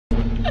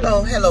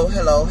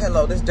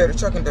Hello. This Dirty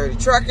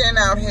Trucking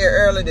out here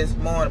early this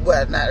morning.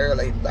 Well, not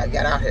early. I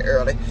got out here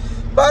early.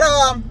 But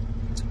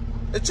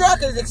the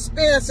truck is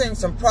experiencing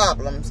some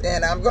problems,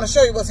 and I'm going to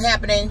show you what's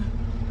happening.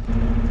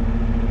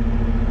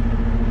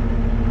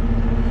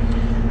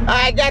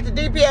 I got the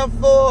DPF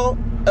full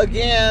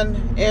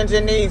again.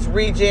 Engine needs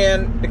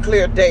regen to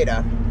clear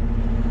data.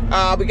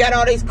 We got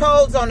all these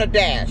codes on the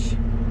dash.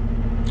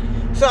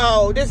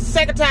 So this is the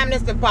second time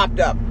this has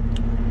popped up.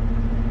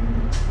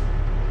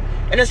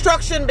 And this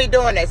truck shouldn't be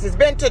doing this. It's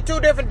been to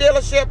 2 different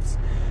dealerships,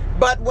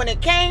 but when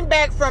it came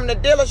back from the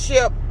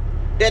dealership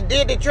that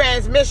did the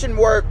transmission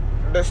work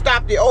to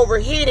stop the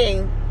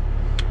overheating,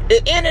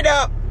 it ended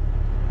up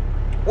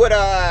with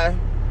a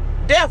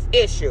DEF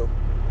issue.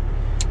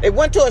 It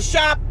went to a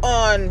shop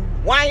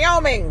on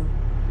Wyoming,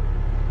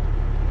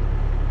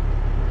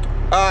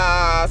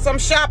 some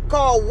shop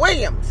called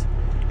Williams,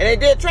 and they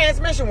did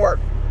transmission work.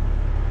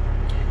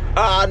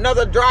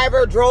 Another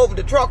driver drove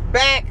the truck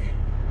back,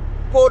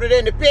 pulled it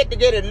in the pit to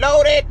get it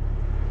loaded.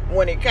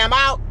 When it came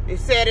out, he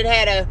said it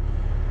had a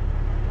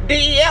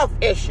DEF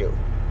issue.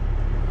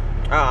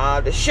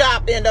 The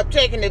shop ended up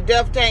taking the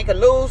DEF tanker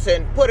loose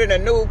and putting a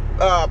new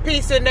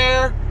piece in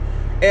there,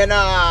 and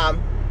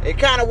it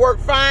kind of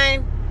worked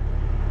fine.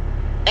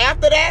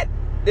 After that,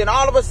 then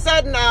all of a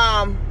sudden,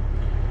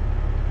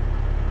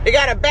 they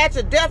got a batch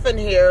of DEF in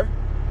here,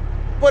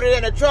 put it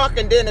in the truck,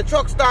 and then the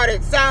truck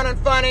started sounding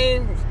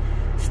funny,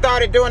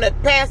 started doing a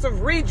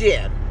passive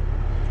regen.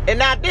 And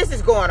now this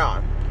is going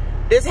on.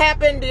 This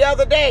happened the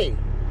other day.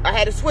 I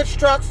had to switch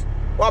trucks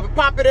while we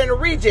pop it in a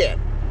regen,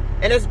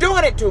 and it's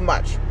doing it too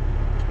much.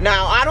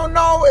 Now, I don't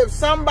know if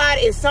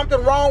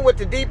something wrong with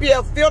the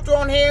DPF filter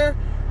on here,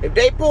 if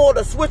they pulled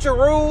a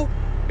switcheroo,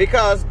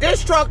 because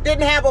this truck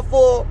didn't have a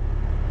full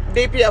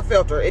DPF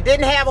filter. It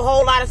didn't have a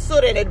whole lot of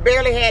soot in it. It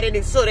barely had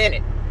any soot in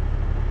it.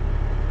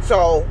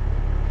 So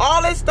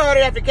all this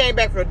started after it came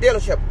back from the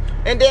dealership.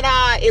 And then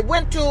it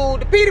went to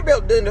the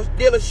Peterbilt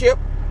dealership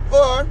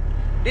for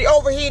the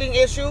overheating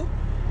issue.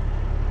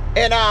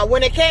 And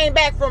when it came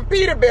back from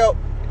Peterbilt,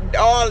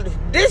 all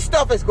this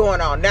stuff is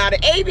going on. Now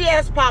the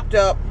ABS popped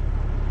up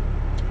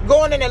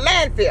going in the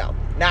landfill.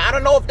 Now I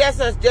don't know if that's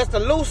just a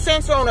loose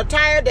sensor on a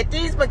tire that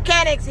these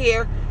mechanics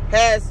here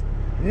has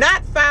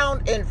not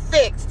found and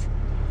fixed,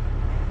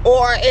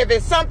 or if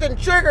it's something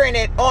triggering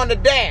it on the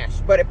dash.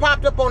 But it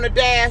popped up on the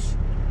dash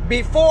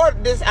before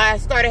this. I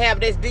started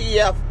having this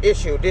DEF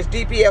issue, this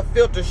DPF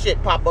filter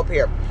shit pop up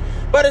here.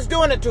 But it's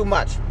doing it too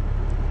much.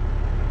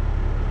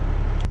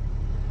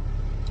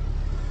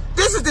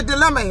 This is the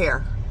dilemma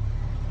here.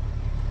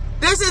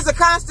 This is a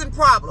constant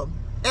problem.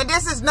 And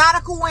this is not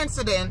a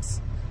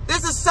coincidence.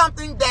 This is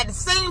something that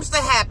seems to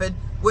happen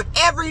with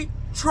every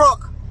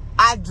truck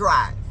I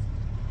drive.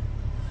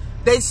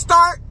 They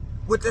start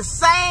with the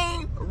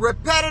same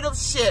repetitive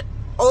shit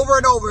over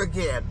and over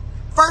again.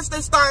 First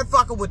they started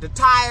fucking with the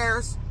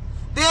tires.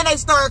 Then they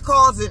started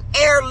causing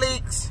air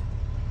leaks.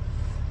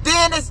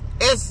 Then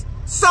it's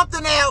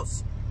something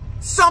else.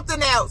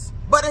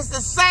 But it's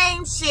the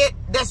same shit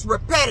that's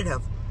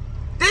repetitive.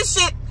 This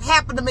shit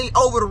happened to me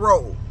over the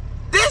road.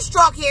 This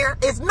truck here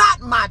is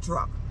not my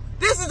truck.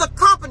 This is a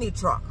company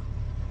truck.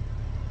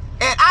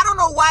 And I don't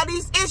know why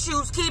these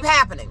issues keep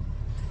happening.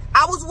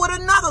 I was with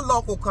another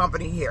local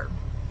company here,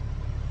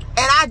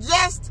 and I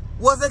just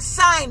was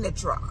assigned the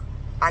truck.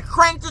 I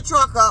cranked the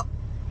truck up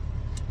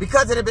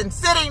because it had been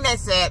sitting, they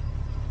said.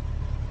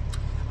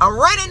 I'm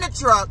running the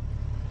truck,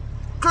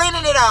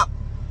 cleaning it up,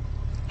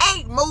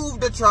 ain't moved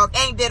the truck,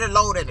 ain't did a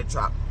load in the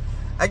truck.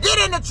 I get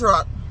in the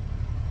truck,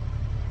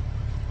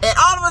 and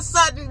all of a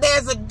sudden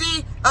there's a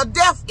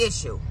DEF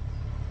issue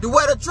to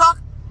where the truck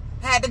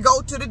had to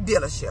go to the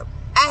dealership.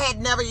 I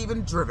had never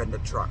even driven the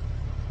truck.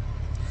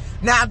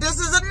 Now this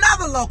is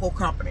another local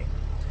company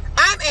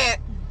I'm at,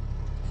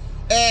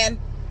 and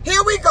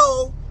here we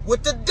go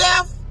with the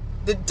DEF,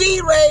 the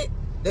D-rate,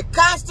 the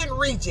constant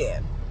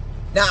regen.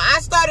 Now I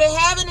started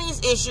having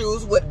these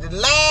issues with the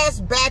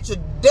last batch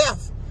of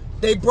DEF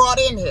they brought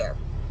in here.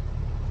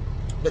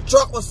 The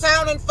truck was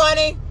sounding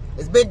funny.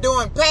 It's been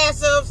doing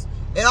passives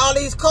and all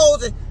these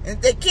codes,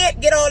 and they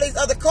can't get all these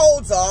other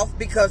codes off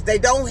because they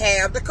don't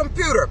have the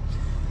computer.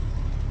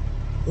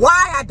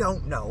 Why, I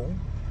don't know.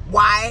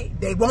 Why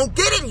they won't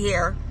get it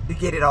here to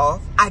get it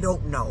off, I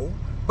don't know.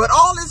 But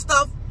all this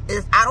stuff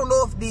is, I don't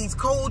know if these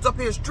codes up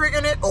here is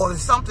triggering it or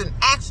there's something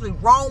actually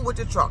wrong with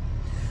the truck.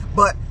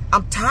 But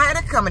I'm tired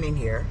of coming in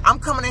here. I'm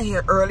coming in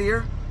here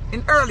earlier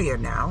and earlier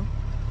now.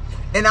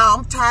 And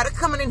I'm tired of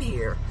coming in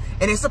here,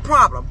 and it's a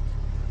problem.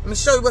 Let me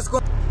show you what's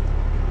going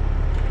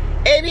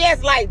on.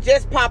 ABS light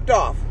just popped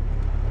off.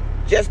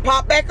 Just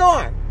popped back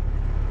on.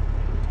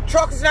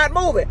 Truck is not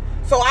moving.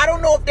 So I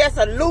don't know if that's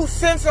a loose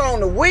sensor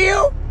on the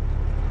wheel,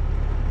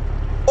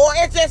 or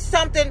it's just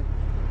something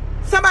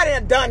somebody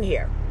done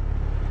here.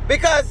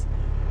 Because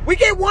we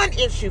get one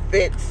issue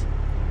fixed,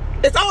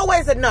 it's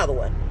always another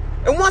one.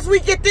 And once we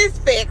get this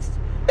fixed,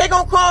 they're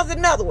going to cause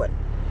another one.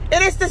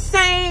 And it's the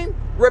same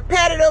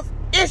repetitive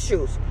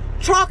issues,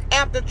 truck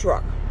after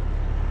truck.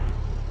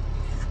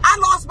 I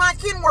lost my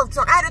Kenworth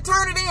truck. I had to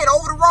turn it in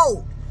over the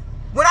road.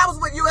 when I was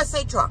with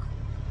USA Truck.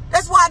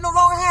 That's why I no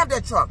longer have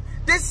that truck.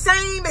 This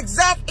same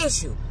exact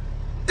issue.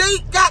 They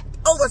got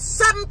over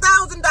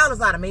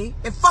 $7,000 out of me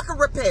in fucking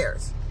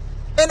repairs.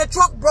 And the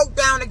truck broke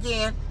down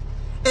again.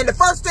 And the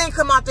first thing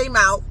come out their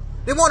mouth,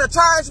 they want to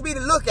charge me to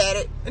look at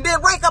it and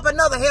then rake up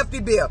another hefty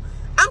bill.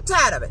 I'm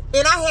tired of it.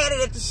 And I had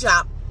it at the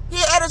shop,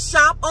 here at a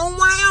shop on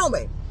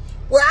Wyoming,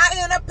 where I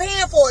ended up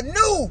paying for a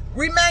new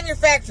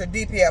remanufactured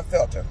DPF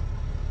filter.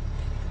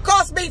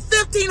 Cost me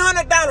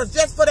 $1,500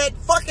 just for that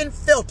fucking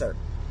filter.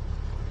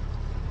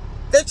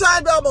 They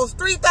charged me almost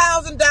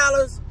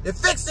 $3,000 to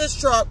fix this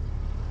truck.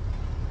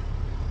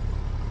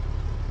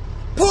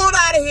 Pulled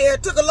out of here,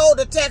 took a load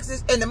to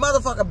Texas, and the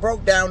motherfucker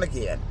broke down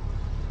again.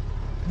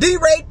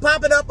 D-rate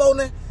popping up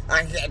on it.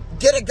 I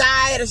get a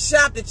guy at a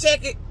shop to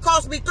check it.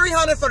 Cost me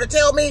 $300 for to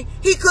tell me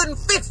he couldn't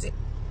fix it.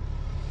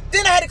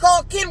 Then I had to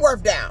call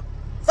Kenworth down.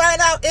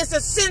 Find out it's a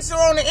sensor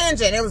on the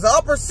engine. It was an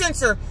upper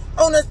sensor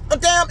on the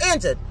damn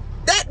engine.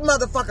 That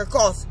motherfucker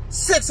cost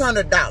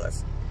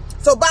 $600.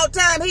 So about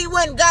time he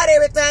went and got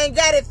everything,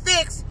 got it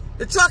fixed,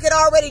 the truck had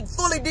already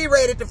fully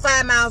derated to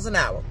 5 miles an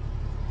hour.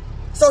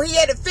 So he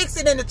had to fix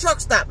it in the truck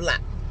stop lot.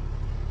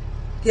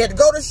 He had to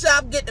go to the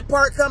shop, get the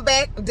part, come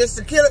back, just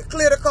to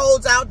clear the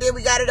codes out. Then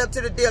we got it up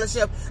to the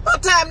dealership. By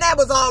the time that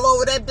was all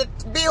over, the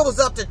bill was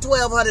up to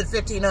 $1,200,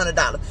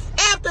 $1,500.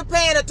 After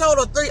paying a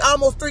total of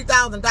almost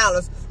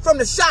 $3,000 from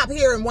the shop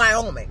here in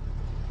Wyoming,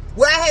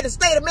 where I had the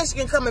state of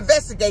Michigan come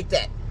investigate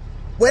that.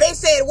 Where they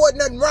said it wasn't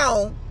nothing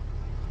wrong,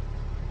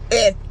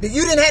 and that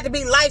you didn't have to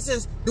be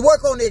licensed to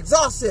work on the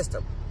exhaust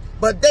system.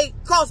 But they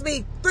cost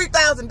me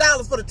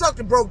 $3,000 for the truck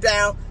that broke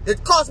down.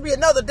 It cost me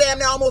another damn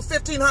near almost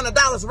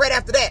 $1,500 right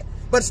after that.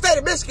 But the state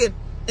of Michigan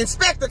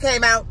inspector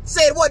came out,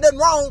 said it wasn't nothing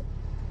wrong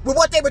with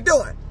what they were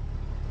doing.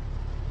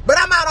 But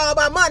I'm out all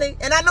my money,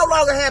 and I no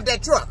longer have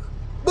that truck.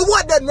 But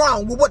what nothing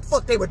wrong with what the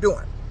fuck they were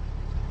doing,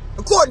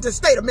 according to the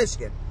state of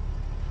Michigan.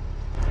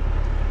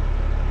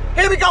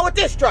 Here we go with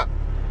this truck.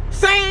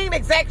 Same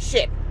exact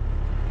shit.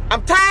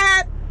 I'm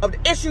tired of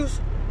the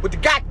issues with the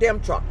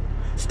goddamn truck.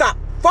 Stop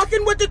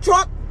fucking with the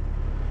truck.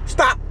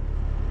 Stop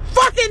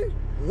fucking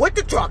with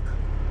the truck.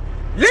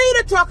 Leave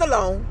the truck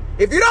alone.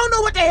 If you don't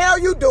know what the hell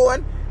you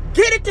doing,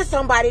 get it to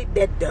somebody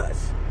that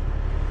does.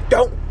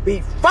 Don't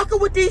be fucking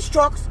with these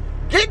trucks,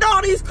 getting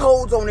all these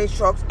codes on these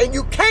trucks, and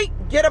you can't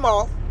get them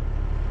off,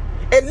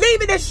 and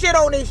leaving this shit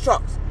on these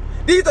trucks.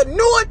 These are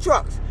newer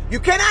trucks. You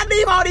cannot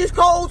leave all these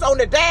codes on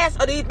the dash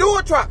of these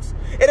newer trucks.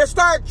 It'll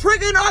start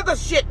triggering other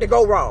shit to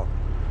go wrong.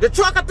 The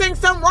trucker thinks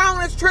something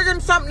wrong is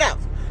triggering something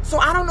else. So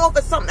I don't know if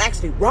it's something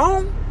actually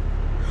wrong,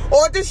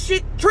 or this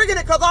shit triggering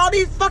it because all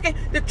these fucking,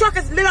 the truck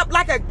is lit up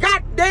like a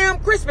goddamn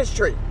Christmas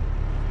tree.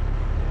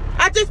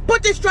 I just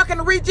put this truck in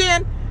the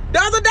regen the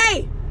other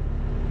day.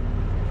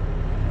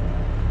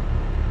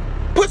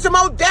 Put some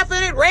old def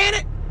in it, ran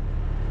it.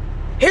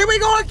 Here we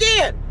go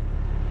again.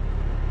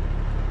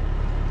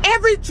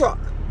 Every truck,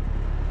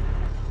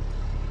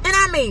 and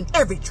I mean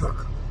every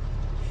truck,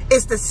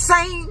 it's the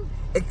same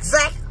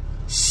exact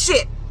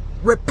shit.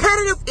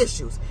 Repetitive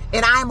issues.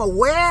 And I am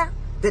aware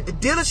that the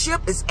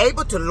dealership is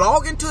able to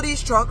log into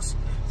these trucks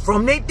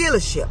from their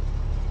dealership.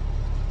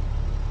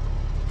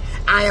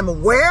 I am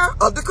aware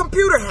of the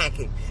computer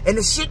hacking and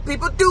the shit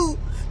people do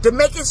to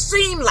make it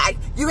seem like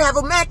you have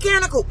a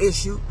mechanical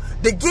issue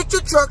to get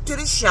your truck to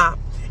the shop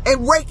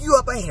and wake you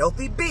up a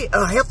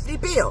hefty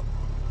bill.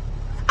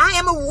 I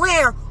am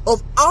aware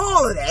of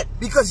all of that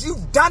because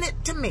you've done it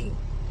to me.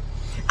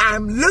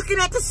 I'm looking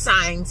at the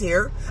signs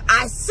here.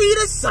 I see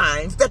the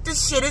signs that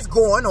this shit is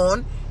going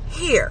on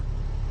here.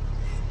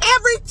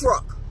 Every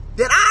truck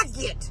that I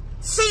get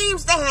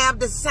seems to have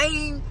the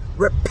same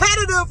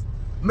repetitive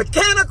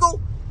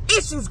mechanical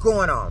issues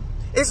going on.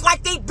 It's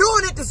like they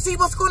doing it to see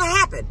what's going to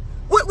happen.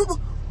 Why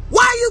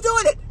are you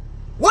doing it?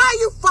 Why are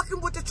you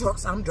fucking with the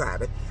trucks I'm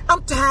driving?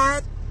 I'm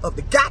tired of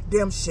the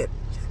goddamn shit.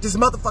 This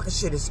motherfucking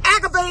shit is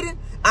aggravating.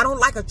 I don't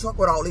like a truck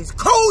with all these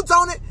codes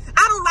on it.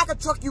 I don't like a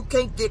truck you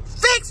can't get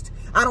fixed.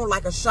 I don't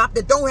like a shop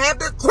that don't have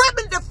the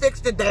equipment to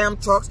fix the damn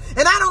trucks.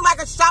 And I don't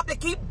like a shop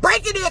that keep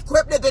breaking the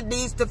equipment that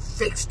needs to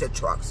fix the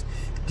trucks.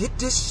 Get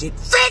this shit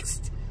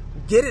fixed.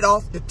 Get it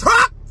off the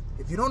truck.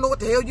 If you don't know what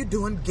the hell you're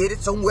doing, get it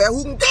somewhere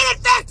who can get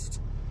it fixed.